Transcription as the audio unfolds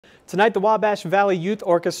Tonight, the Wabash Valley Youth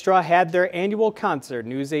Orchestra had their annual concert.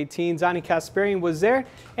 News 18's Ani Kasparian was there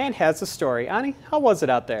and has the story. Ani, how was it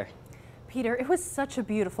out there? Peter, it was such a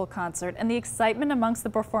beautiful concert, and the excitement amongst the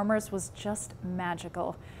performers was just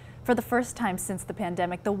magical. For the first time since the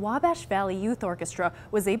pandemic, the Wabash Valley Youth Orchestra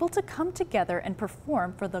was able to come together and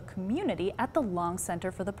perform for the community at the Long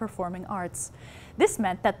Center for the Performing Arts. This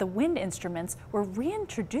meant that the wind instruments were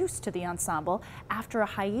reintroduced to the ensemble after a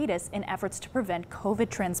hiatus in efforts to prevent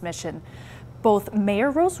COVID transmission. Both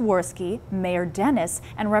Mayor Roseworski, Mayor Dennis,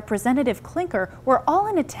 and Representative Klinker were all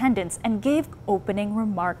in attendance and gave opening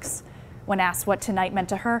remarks. When asked what tonight meant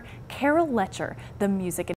to her, Carol Letcher, the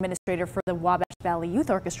music administrator for the Wabash Valley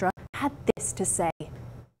Youth Orchestra, had this to say.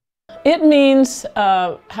 It means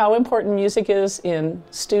how important music is in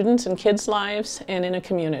students' and kids' lives and in a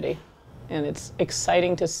community. And it's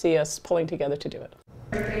exciting to see us pulling together to do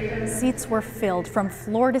it. Seats were filled from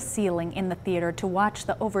floor to ceiling in the theater to watch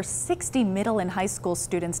the over 60 middle and high school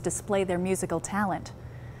students display their musical talent.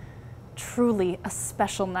 Truly a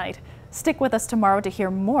special night. Stick with us tomorrow to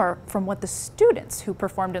hear more from what the students who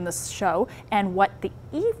performed in this show and what the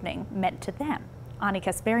evening meant to them. Ani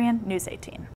Kasparian, News 18.